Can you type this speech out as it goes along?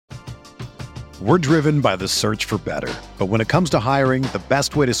We're driven by the search for better. But when it comes to hiring, the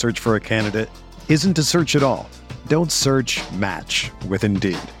best way to search for a candidate isn't to search at all. Don't search, match with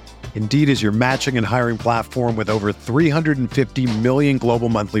Indeed. Indeed is your matching and hiring platform with over 350 million global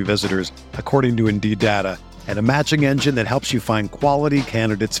monthly visitors, according to Indeed data, and a matching engine that helps you find quality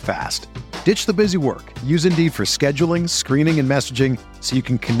candidates fast. Ditch the busy work. Use Indeed for scheduling, screening, and messaging so you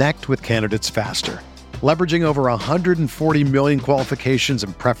can connect with candidates faster. Leveraging over 140 million qualifications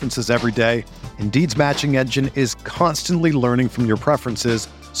and preferences every day, Indeed's matching engine is constantly learning from your preferences,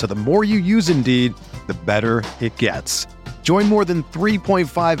 so the more you use Indeed, the better it gets. Join more than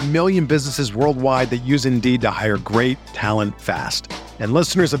 3.5 million businesses worldwide that use Indeed to hire great talent fast. And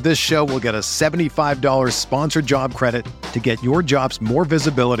listeners of this show will get a $75 sponsored job credit to get your jobs more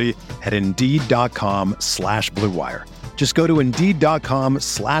visibility at Indeed.com/Blue Wire. Just go to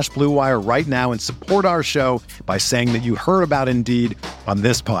Indeed.com/Blue Wire right now and support our show by saying that you heard about Indeed on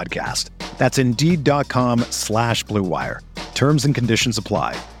this podcast. That's Indeed.com/Blue Wire. Terms and conditions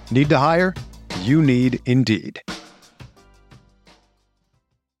apply. Need to hire? You need Indeed.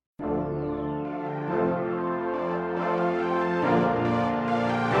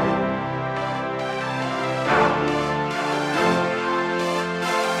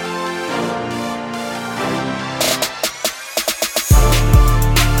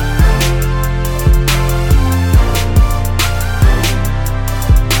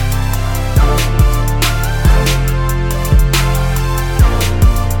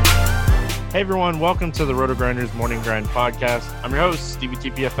 Hey everyone, welcome to the RotoGrinders Morning Grind Podcast. I'm your host, Stevie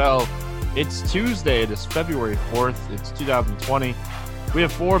TPFL. It's Tuesday, it is February 4th, it's 2020. We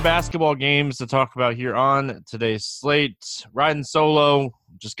have 4 basketball games to talk about here on today's slate. Riding solo,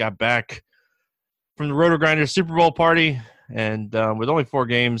 just got back from the RotoGrinders Super Bowl party, and with only 4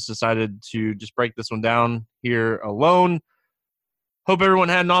 games, decided to just break this one down here alone. Hope everyone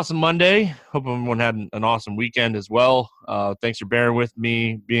had an awesome Monday. Hope everyone had an awesome weekend as well. Thanks for bearing with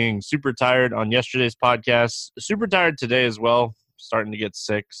me being super tired on yesterday's podcast. Super tired today as well. Starting to get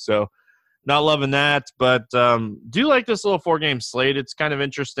sick, so not loving that. But do like this little 4-game slate. It's kind of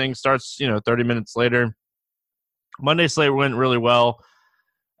interesting. Starts 30 minutes later. Monday slate went really well.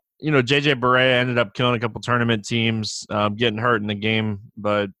 JJ Barea ended up killing a couple tournament teams, getting hurt in the game.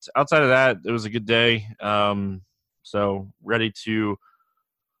 But outside of that, it was a good day. So ready to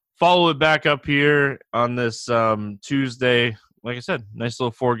follow it back up here on this Tuesday. Like I said, nice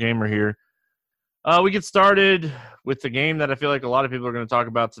little 4-gamer here. We get started with the game that I feel like a lot of people are going to talk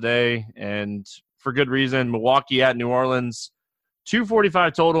about today, and for good reason. Milwaukee at New Orleans.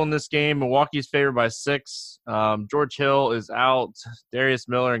 245 total in this game. Milwaukee's favored by 6. George Hill is out. Darius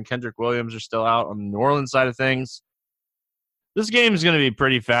Miller and Kendrick Williams are still out on the New Orleans side of things. This game is going to be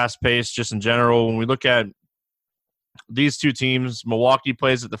pretty fast-paced just in general. When we look at these two teams, Milwaukee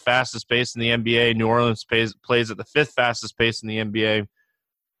plays at the fastest pace in the NBA. New Orleans plays at the 5th fastest pace in the NBA.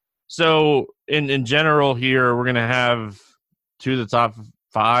 So in general here, we're going to have 2 of the top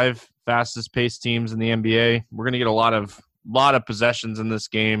 5 fastest paced teams in the NBA. We're going to get a lot of possessions in this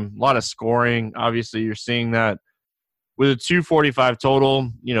game, a lot of scoring. Obviously, you're seeing that with a 245 total.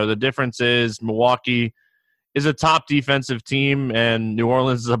 The difference is Milwaukee is a top defensive team and New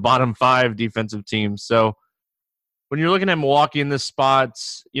Orleans is a bottom 5 defensive team. So when you're looking at Milwaukee in this spot,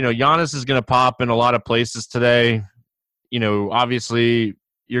 Giannis is going to pop in a lot of places today. Obviously,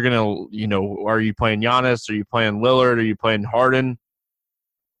 you're going to, are you playing Giannis? Are you playing Lillard? Are you playing Harden?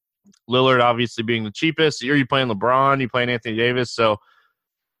 Lillard obviously being the cheapest. Are you playing LeBron? Are you playing Anthony Davis? So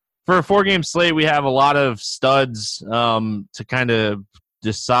for a 4-game slate, we have a lot of studs to kind of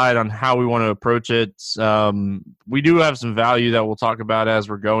decide on how we want to approach it. We do have some value that we'll talk about as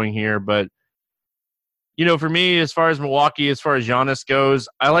we're going here, but for me, as far as Milwaukee, as far as Giannis goes,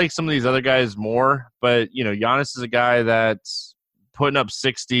 I like some of these other guys more. But, Giannis is a guy that's putting up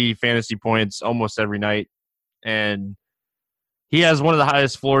 60 fantasy points almost every night. And he has one of the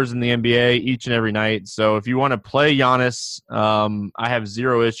highest floors in the NBA each and every night. So if you want to play Giannis, I have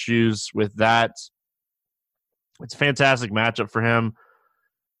 0 issues with that. It's a fantastic matchup for him.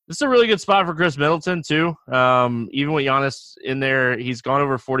 This is a really good spot for Chris Middleton, too. Even with Giannis in there, he's gone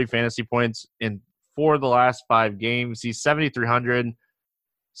over 40 fantasy points in 4 of the last 5 games. He's 7,300.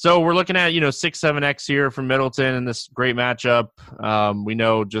 So we're looking at, 6-7x here from Middleton in this great matchup. We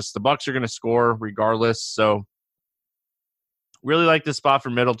know just the Bucks are going to score regardless. So really like this spot for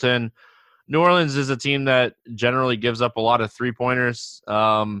Middleton. New Orleans is a team that generally gives up a lot of 3-pointers.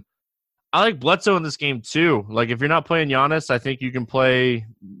 I like Bledsoe in this game too. Like if you're not playing Giannis, I think you can play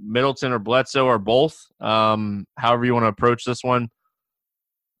Middleton or Bledsoe or both. However you want to approach this one.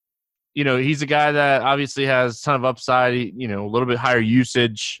 he's a guy that obviously has a ton of upside, a little bit higher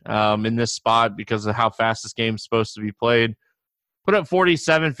usage in this spot because of how fast this game's supposed to be played. Put up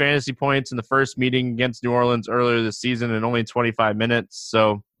 47 fantasy points in the first meeting against New Orleans earlier this season in only 25 minutes.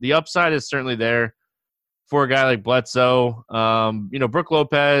 So the upside is certainly there for a guy like Bledsoe. Brook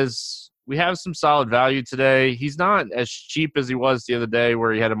Lopez, we have some solid value today. He's not as cheap as he was the other day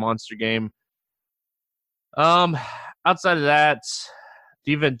where he had a monster game. Outside of that,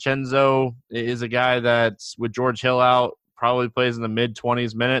 DiVincenzo is a guy that's with George Hill out, probably plays in the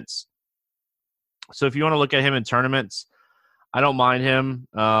mid-20s minutes. So if you want to look at him in tournaments, I don't mind him.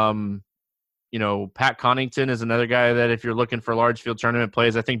 Pat Connaughton is another guy that if you're looking for large field tournament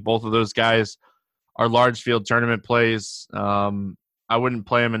plays, I think both of those guys are large field tournament plays. I wouldn't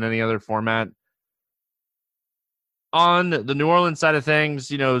play him in any other format. On the New Orleans side of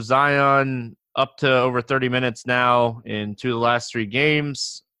things, Zion up to over 30 minutes now in 2 of the last 3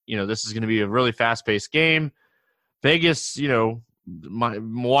 games. This is going to be a really fast-paced game. Vegas,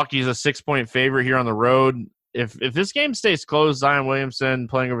 Milwaukee's a 6-point favorite here on the road. If this game stays close, Zion Williamson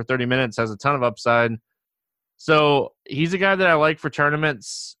playing over 30 minutes has a ton of upside. So he's a guy that I like for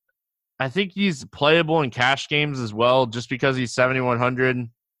tournaments. I think he's playable in cash games as well, just because he's 7,100.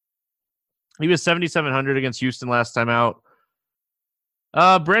 He was 7,700 against Houston last time out.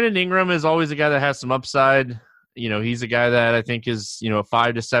 Brandon Ingram is always a guy that has some upside. He's a guy that I think is, a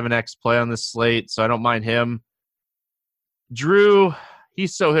 5 to 7x play on this slate, so I don't mind him. Drew,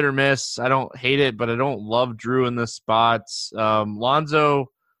 he's so hit or miss. I don't hate it, but I don't love Drew in this spot. Lonzo,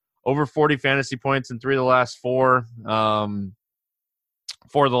 over 40 fantasy points in 3 of the last 4.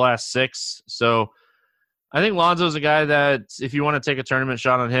 4 of the last 6. So I think Lonzo's a guy that if you want to take a tournament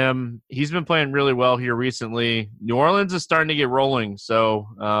shot on him, he's been playing really well here recently. New Orleans is starting to get rolling, so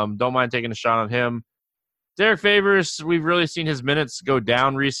don't mind taking a shot on him. Derek Favors, we've really seen his minutes go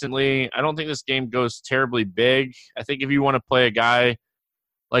down recently. I don't think this game goes terribly big. I think if you want to play a guy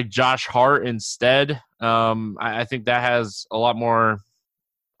like Josh Hart instead, I think that has a lot more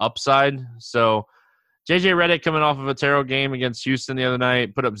upside. So JJ Redick coming off of a terrible game against Houston the other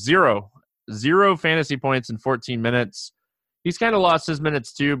night, put up zero fantasy points in 14 minutes. He's kind of lost his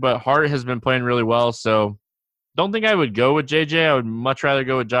minutes too, but Hart has been playing really well. So don't think I would go with JJ. I would much rather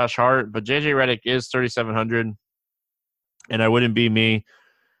go with Josh Hart, but JJ Redick is 3,700, and I wouldn't be me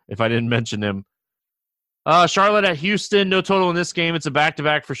if I didn't mention him. Charlotte at Houston, no total in this game. It's a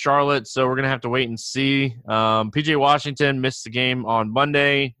back-to-back for Charlotte, so we're going to have to wait and see. PJ Washington missed the game on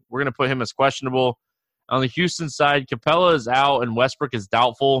Monday. We're going to put him as questionable. On the Houston side, Capella is out and Westbrook is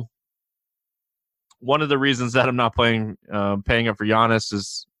doubtful. One of the reasons that I'm not paying up for Giannis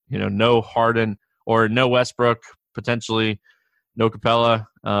is, no Harden or no Westbrook, potentially no Capella.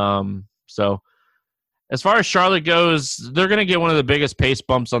 So as far as Charlotte goes, they're going to get one of the biggest pace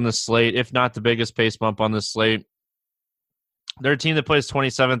bumps on this slate, if not the biggest pace bump on this slate. They're a team that plays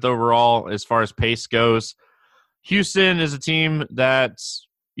 27th overall as far as pace goes. Houston is a team that,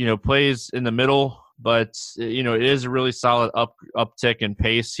 plays in the middle, but, it is a really solid uptick in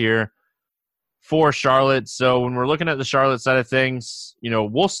pace here for Charlotte. So when we're looking at the Charlotte side of things,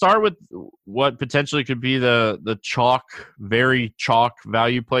 we'll start with what potentially could be the very chalk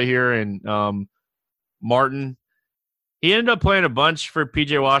value play here. And Martin, he ended up playing a bunch for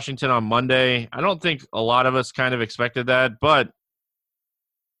PJ Washington on Monday. I don't think a lot of us kind of expected that, but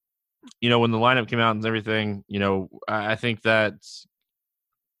when the lineup came out and everything, I think that,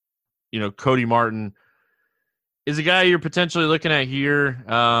 Cody Martin is a guy you're potentially looking at here.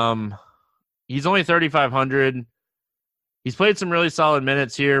 He's only 3,500. He's played some really solid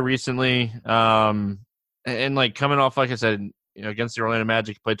minutes here recently. And coming off, like I said, against the Orlando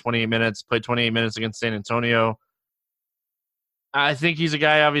Magic, he played 28 minutes against San Antonio. I think he's a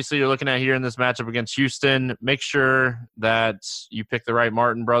guy, obviously, you're looking at here in this matchup against Houston. Make sure that you pick the right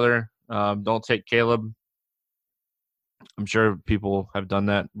Martin brother. Don't take Caleb. I'm sure people have done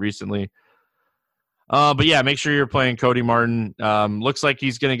that recently. But yeah, make sure you're playing Cody Martin. Looks like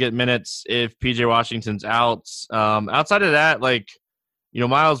he's going to get minutes if PJ Washington's out. Outside of that,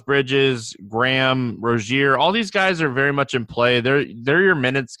 Miles Bridges, Graham, Rozier, all these guys are very much in play. They're your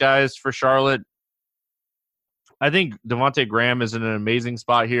minutes guys for Charlotte. I think Devontae Graham is in an amazing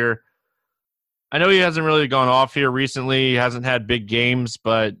spot here. I know he hasn't really gone off here recently. He hasn't had big games,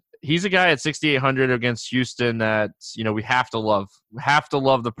 but he's a guy at 6,800 against Houston that, we have to love. We have to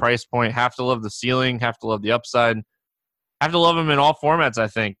love the price point, have to love the ceiling, have to love the upside, have to love him in all formats, I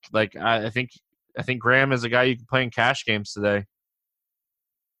think. I think Graham is a guy you can play in cash games today,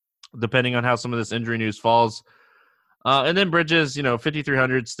 depending on how some of this injury news falls. And then Bridges,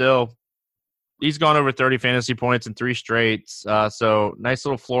 5,300 still. he's gone over 30 fantasy points in 3 straight. So nice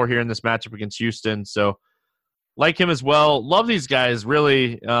little floor here in this matchup against Houston. So like him as well. Love these guys,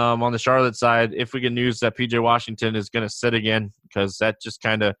 really, on the Charlotte side. If we get news that P.J. Washington is going to sit again, because that just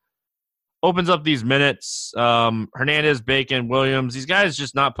kind of opens up these minutes. Hernandez, Bacon, Williams, these guys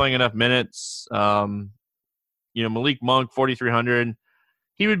just not playing enough minutes. Malik Monk, 4,300.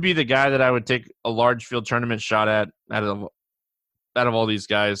 He would be the guy that I would take a large field tournament shot at out of all these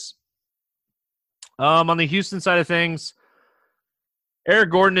guys. On the Houston side of things,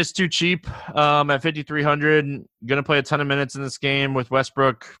 Eric Gordon is too cheap at 5,300. Going to play a ton of minutes in this game with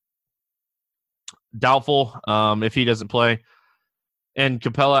Westbrook. Doubtful if he doesn't play. And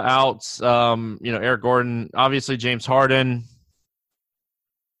Capella out. Eric Gordon, obviously James Harden.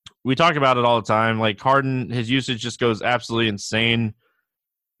 We talk about it all the time. Like Harden, his usage just goes absolutely insane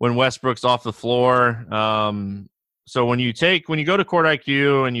when Westbrook's off the floor. So when you go to Court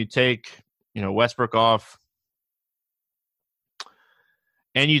IQ and you take, Westbrook off,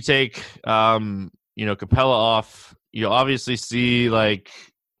 and you take, Capella off, you obviously see like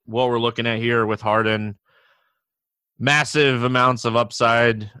what we're looking at here with Harden. Massive amounts of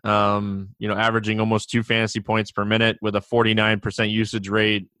upside, averaging almost 2 fantasy points per minute with a 49% usage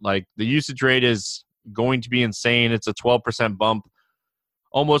rate. Like the usage rate is going to be insane. It's a 12% bump,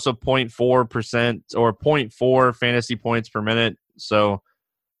 almost a 0.4% or 0.4 fantasy points per minute. So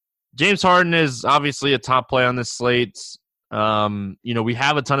James Harden is obviously a top play on this slate. We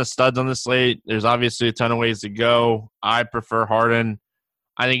have a ton of studs on this slate. There's obviously a ton of ways to go. I prefer Harden.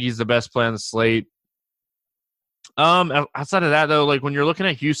 I think he's the best play on the slate. Outside of that, though, like when you're looking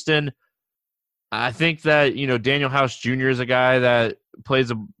at Houston, I think that, Daniel House Jr. is a guy that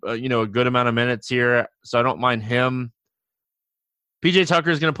plays a good amount of minutes here, so I don't mind him. PJ Tucker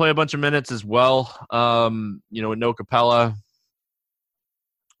is going to play a bunch of minutes as well, with no Capella,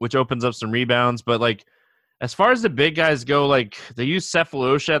 which opens up some rebounds. But, like, as far as the big guys go, like, they use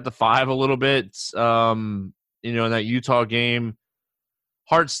Cephalosha at the 5 a little bit, in that Utah game.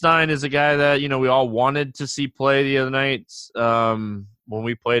 Hartstein is a guy that, we all wanted to see play the other night when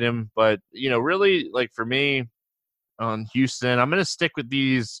we played him. But, really, like, for me on Houston, I'm going to stick with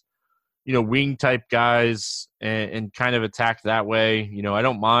these, wing-type guys and kind of attack that way. I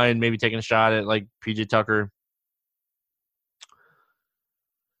don't mind maybe taking a shot at, like, PJ Tucker.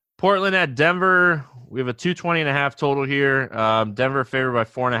 Portland at Denver. We have a 220.5 total here. Denver favored by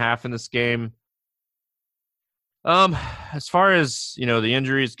 4.5 in this game. As far as, the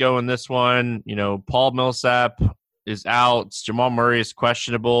injuries go in this one, Paul Millsap is out. Jamal Murray is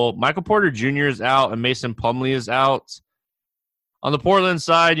questionable. Michael Porter Jr. is out, and Mason Plumlee is out. On the Portland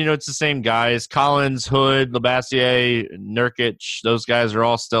side, it's the same guys. Collins, Hood, Labassiere, Nurkic, those guys are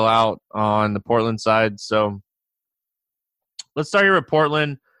all still out on the Portland side. So let's start here with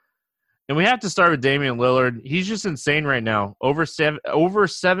Portland. And we have to start with Damian Lillard. He's just insane right now. Over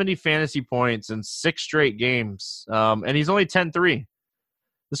 70 fantasy points in 6 straight games. And he's only 10-3.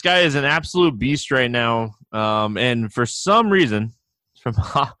 This guy is an absolute beast right now. And for some reason, from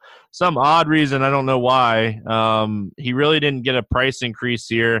some odd reason, I don't know why, he really didn't get a price increase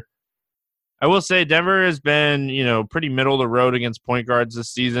here. I will say Denver has been, pretty middle of the road against point guards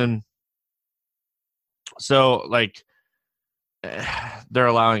this season. So, like, they're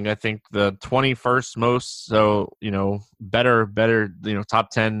allowing, I think, the 21st most. So, better,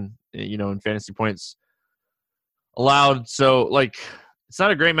 top 10, in fantasy points allowed. So, like, it's not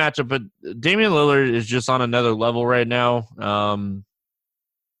a great matchup, but Damian Lillard is just on another level right now.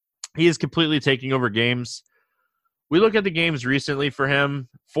 He is completely taking over games. We look at the games recently for him: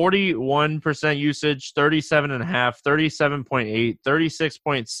 41% usage, 37.5, 37.8,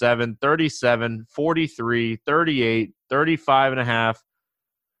 36.7, 37, 43, 38, 35.5.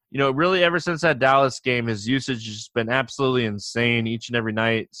 Really ever since that Dallas game, his usage has been absolutely insane each and every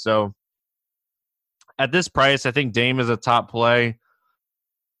night. So at this price, I think Dame is a top play.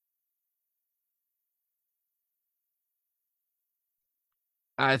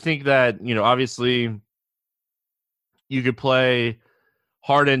 I think that, obviously you could play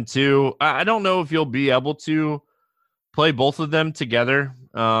Harden too. I don't know if you'll be able to play both of them together.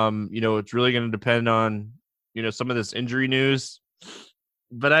 It's really going to depend on, some of this injury news.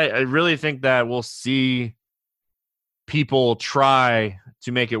 But I really think that we'll see people try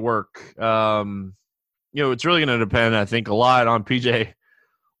to make it work. It's really going to depend, I think, a lot on PJ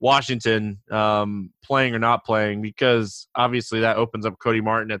Washington playing or not playing, because obviously that opens up Cody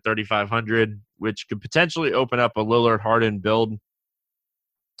Martin at 3,500, which could potentially open up a Lillard Harden build.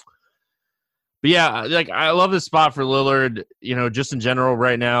 But yeah, like I love this spot for Lillard, just in general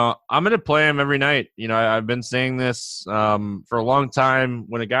right now. I'm going to play him every night. I've been saying this for a long time.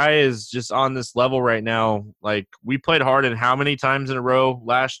 When a guy is just on this level right now, like we played Harden how many times in a row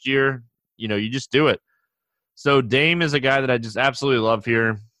last year? You just do it. So Dame is a guy that I just absolutely love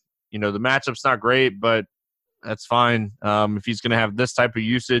here. The matchup's not great, but that's fine. If he's going to have this type of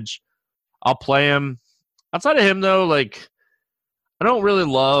usage, I'll play him. Outside of him, though, like I don't really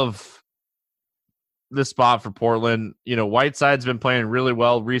love this spot for Portland. Whiteside's been playing really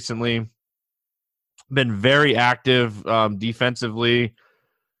well recently, been very active defensively.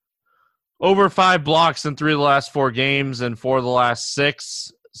 Over 5 blocks in 3 of the last 4 games and 4 of the last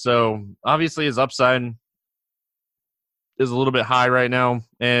 6. So obviously his upside is a little bit high right now.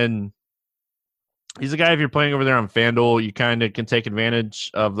 And he's a guy, if you're playing over there on FanDuel, you kind of can take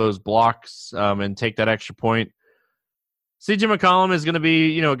advantage of those blocks and take that extra point. CJ McCollum is going to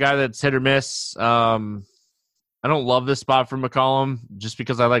be, a guy that's hit or miss. I don't love this spot for McCollum just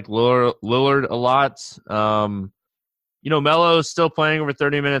because I like Lillard a lot. Melo is still playing over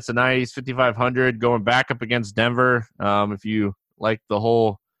 30 minutes a night. He's 5,500 going back up against Denver. If you like the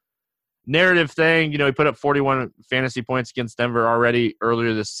whole narrative thing, he put up 41 fantasy points against Denver already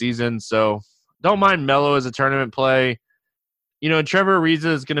earlier this season. So don't mind Melo as a tournament play. Trevor Ariza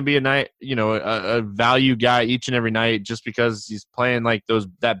is going to be a value guy each and every night just because he's playing like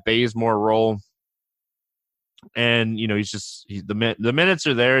that Bazemore role. And, the minutes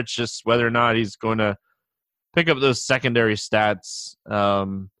are there. It's just whether or not he's going to pick up those secondary stats.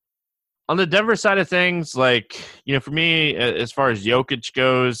 On the Denver side of things, like, for me, as far as Jokic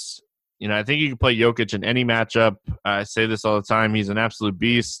goes, I think you can play Jokic in any matchup. I say this all the time. He's an absolute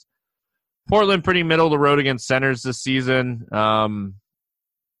beast. Portland pretty middle of the road against centers this season. Jokic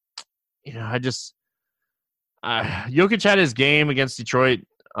had his game against Detroit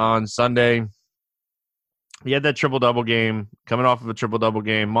on Sunday. He had that triple-double game, coming off of a triple-double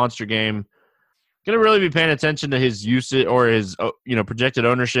game, monster game. Going to really be paying attention to his usage or his, projected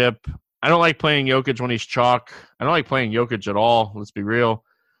ownership. I don't like playing Jokic when he's chalk. I don't like playing Jokic at all. Let's be real.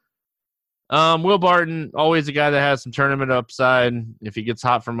 Will Barton, always a guy that has some tournament upside if he gets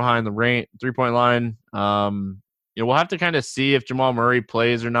hot from behind the 3-point line. We'll have to kind of see if Jamal Murray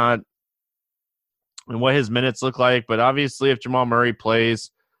plays or not and what his minutes look like. But obviously, if Jamal Murray plays,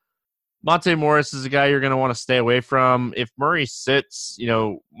 Monte Morris is a guy you're going to want to stay away from. If Murray sits,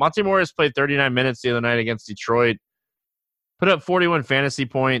 Monte Morris played 39 minutes the other night against Detroit, put up 41 fantasy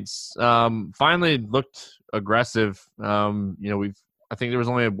points, finally looked aggressive. I think there was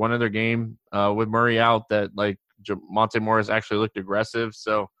only one other game with Murray out that like Monte Morris actually looked aggressive.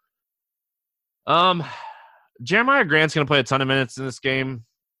 So Jeremiah Grant's going to play a ton of minutes in this game.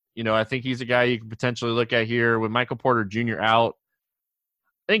 I think he's a guy you can potentially look at here with Michael Porter Jr. out.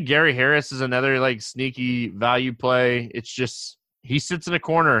 I think Gary Harris is another like sneaky value play. It's just he sits in a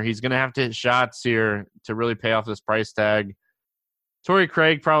corner. He's going to have to hit shots here to really pay off this price tag. Torrey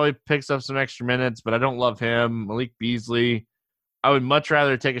Craig probably picks up some extra minutes, but I don't love him. Malik Beasley. I would much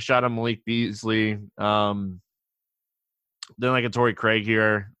rather take a shot on Malik Beasley than like a Torrey Craig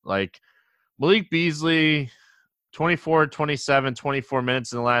here. Like Malik Beasley, 24, 27, 24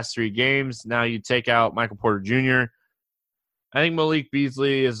 minutes in the last 3 games. Now you take out Michael Porter Jr. I think Malik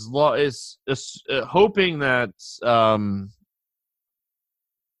Beasley is hoping that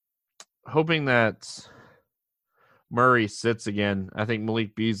Murray sits again. I think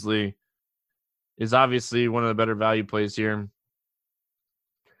Malik Beasley is obviously one of the better value plays here.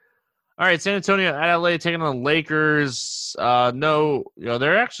 All right, San Antonio at LA taking on the Lakers.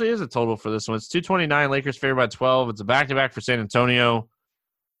 There actually is a total for this one. It's 229. Lakers favored by 12. It's a back-to-back for San Antonio.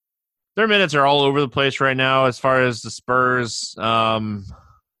 Their minutes are all over the place right now as far as the Spurs. Obviously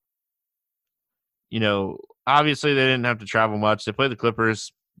they didn't have to travel much. They played the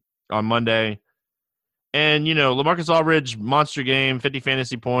Clippers on Monday. And, LaMarcus Aldridge, monster game, 50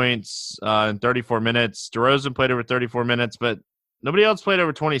 fantasy points in 34 minutes. DeRozan played over 34 minutes, but nobody else played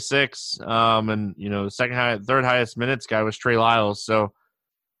over 26. The third highest minutes guy was Trey Lyles. So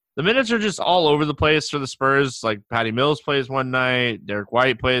the minutes are just all over the place for the Spurs. Like Patty Mills plays one night, Derek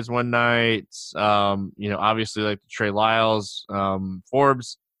White plays one night. Obviously like Trey Lyles,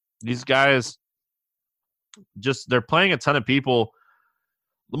 Forbes. These guys they're playing a ton of people.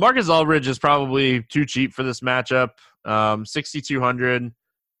 LaMarcus Aldridge is probably too cheap for this matchup. 6,200.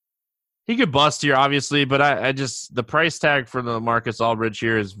 He could bust here, obviously, but I just the price tag for the LaMarcus Aldridge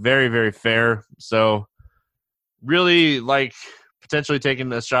here is very, very fair. So really like potentially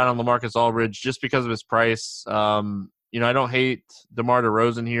taking a shot on LaMarcus Aldridge just because of his price. I don't hate DeMar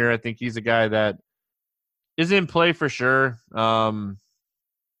DeRozan here. I think he's a guy that is in play for sure.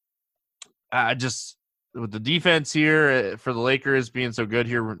 I just with the defense here for the Lakers being so good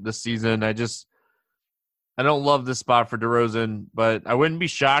here this season, I don't love this spot for DeRozan, but I wouldn't be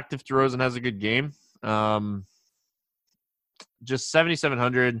shocked if DeRozan has a good game. Just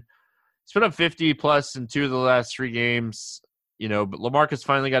 7,700. He's put up 50 plus in 2 of the last 3 games. But LaMarcus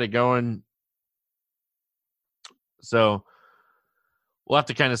finally got it going. So we'll have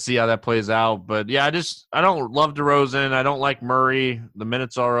to kind of see how that plays out. But yeah, I don't love DeRozan. I don't like Murray. The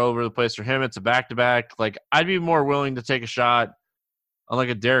minutes are all over the place for him. It's a back-to-back. Like, I'd be more willing to take a shot on like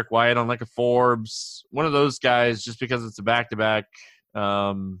a Derek White, on like a Forbes, one of those guys, just because it's a back-to-back,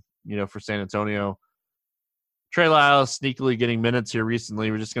 for San Antonio. Trey Lyles sneakily getting minutes here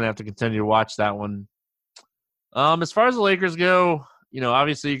recently. We're just going to have to continue to watch that one. As far as the Lakers go,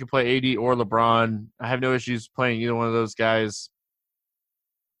 obviously you can play AD or LeBron. I have no issues playing either one of those guys.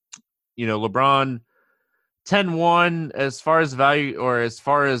 LeBron 10-1 as far as value, or as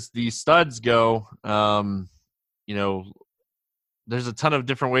far as the studs go, there's a ton of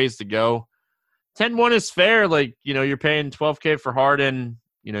different ways to go. 10-1 is fair. Like, you're paying $12K for Harden,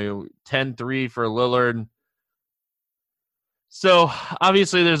 10-3 for Lillard. So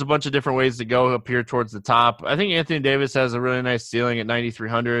obviously there's a bunch of different ways to go up here towards the top. I think Anthony Davis has a really nice ceiling at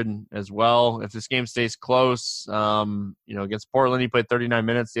 9,300 as well. If this game stays close, against Portland, he played 39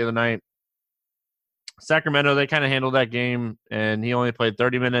 minutes the other night. Sacramento, they kind of handled that game, and he only played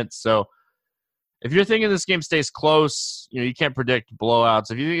 30 minutes. So if you're thinking this game stays close, you can't predict blowouts.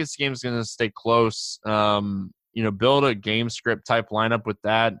 If you think this game's going to stay close, build a game script type lineup with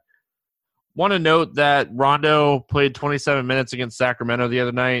that. Want to note that Rondo played 27 minutes against Sacramento the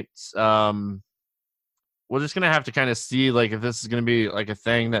other night. We're just going to have to kind of see like if this is going to be like a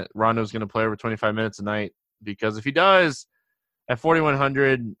thing that Rondo's going to play over 25 minutes a night, because if he does at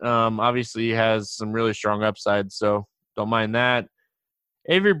 4,100, obviously he has some really strong upside, so don't mind that.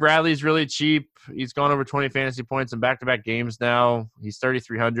 Avery Bradley's really cheap. He's gone over 20 fantasy points in back-to-back games now. He's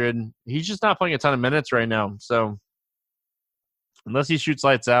 3,300. He's just not playing a ton of minutes right now, so unless he shoots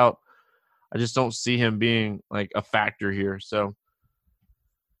lights out, I just don't see him being like a factor here. So,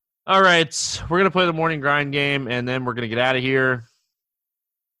 all right, we're going to play the morning grind game, and then we're going to get out of here.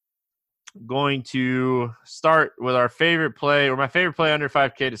 Going to start with our favorite play, or my favorite play under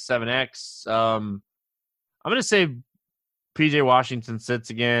 5K to 7X. I'm going to say PJ Washington sits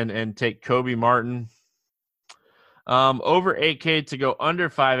again and take Kobe Martin. Over 8K to go under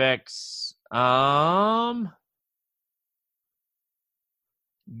 5X.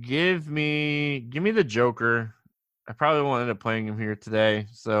 Give me the Joker. I probably won't end up playing him here today,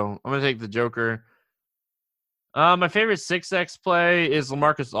 so I'm going to take the Joker. My favorite 6X play is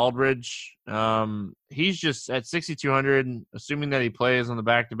LaMarcus Aldridge. He's just at 6,200, assuming that he plays on the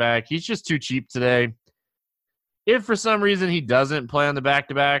back-to-back. He's just too cheap today. If for some reason he doesn't play on the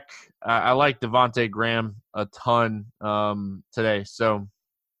back-to-back, I like Devontae Graham a ton today. So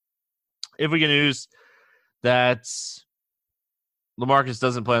if we can use that LaMarcus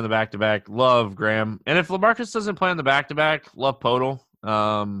doesn't play on the back-to-back, love Graham. And if LaMarcus doesn't play on the back-to-back, love Podol.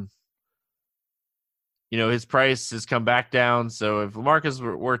 His price has come back down. So if LaMarcus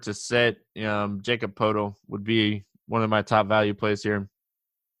were to sit, Jacob Podol would be one of my top value plays here.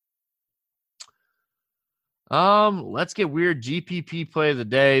 Let's get weird. GPP play of the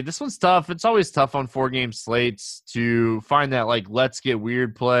day. This one's tough. It's always tough on 4-game slates to find that like let's get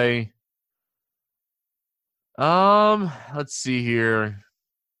weird play. Let's see here.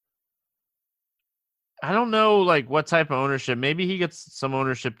 I don't know like what type of ownership. Maybe he gets some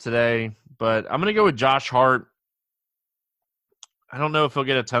ownership today, but I'm gonna go with Josh Hart. I don't know if he'll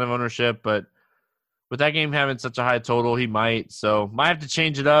get a ton of ownership, but with that game having such a high total, he might. So might have to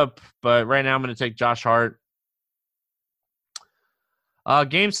change it up, but right now I'm gonna take Josh Hart.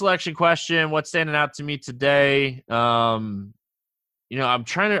 Game selection question. What's standing out to me today? I was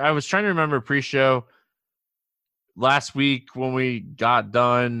trying to remember pre-show last week when we got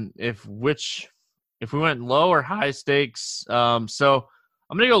done if we went low or high stakes. So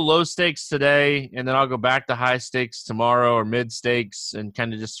I'm going to go low stakes today, and then I'll go back to high stakes tomorrow or mid stakes and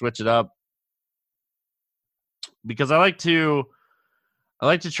kind of just switch it up. Because I like to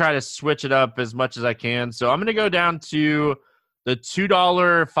try to switch it up as much as I can. So I'm going to go down to the $2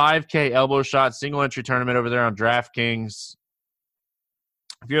 5K elbow shot single entry tournament over there on DraftKings.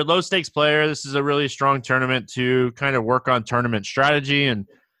 If you're a low stakes player, this is a really strong tournament to kind of work on tournament strategy and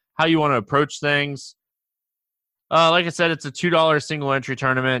how you want to approach things. Like I said, it's a $2 single entry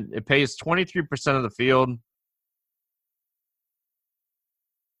tournament. It pays 23% of the field.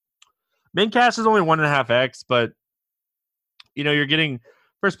 Min cash is only 1.5x, but you're getting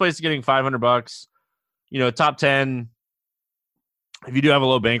first place is getting $500. Top 10 if you do have a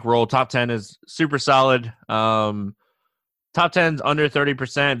low bankroll, top 10 is super solid. Top 10's under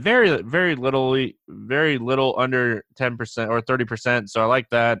 30%, very little under 10% or 30%. So I like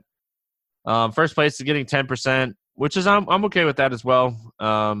that. First place is getting 10%, which is I'm okay with that as well.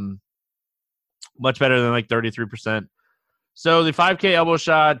 Much better than like 33%. So the 5K elbow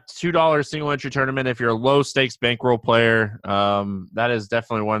shot, $2 single entry tournament. If you're a low stakes bankroll player, that is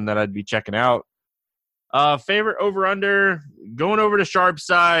definitely one that I'd be checking out. Favorite over under, going over to sharp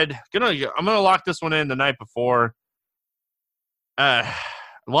side. I'm gonna lock this one in the night before.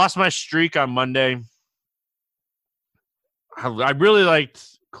 Lost my streak on Monday. I really liked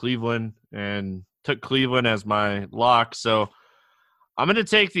Cleveland and took Cleveland as my lock. So I'm going to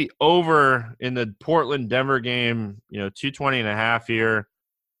take the over in the Portland-Denver game, 220.5 here.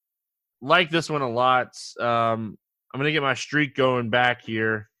 Like this one a lot. I'm going to get my streak going back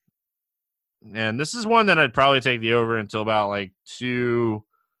here. And this is one that I'd probably take the over until about like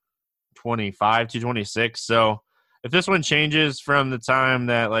 225, 226. So if this one changes from the time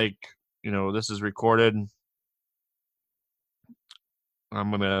that this is recorded, I'm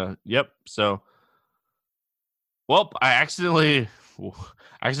going to, So, I accidentally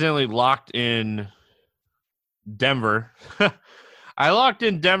locked in Denver. I locked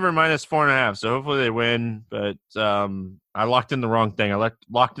in Denver minus 4.5, so hopefully they win. But I locked in the wrong thing. I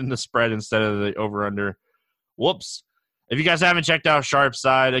locked in the spread instead of the over-under. Whoops. If you guys haven't checked out Sharp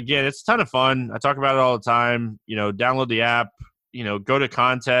Side, again, it's a ton of fun. I talk about it all the time. Download the app. Go to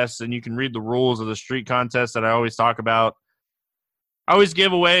contests, and you can read the rules of the street contest that I always talk about. I always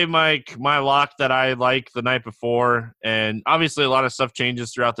give away my lock that I like the night before, and obviously a lot of stuff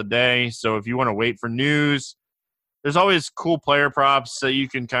changes throughout the day. So if you want to wait for news, there's always cool player props that you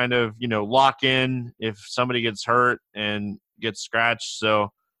can kind of, lock in if somebody gets hurt and gets scratched.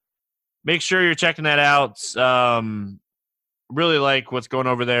 So make sure you're checking that out. Really like what's going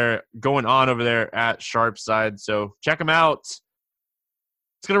on over there at Sharp Side. So check them out.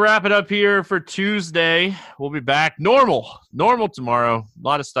 It's going to wrap it up here for Tuesday. We'll be back normal tomorrow. A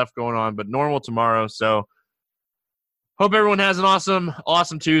lot of stuff going on, but normal tomorrow. So hope everyone has an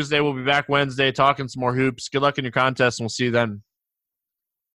awesome Tuesday. We'll be back Wednesday talking some more hoops. Good luck in your contest, and we'll see you then.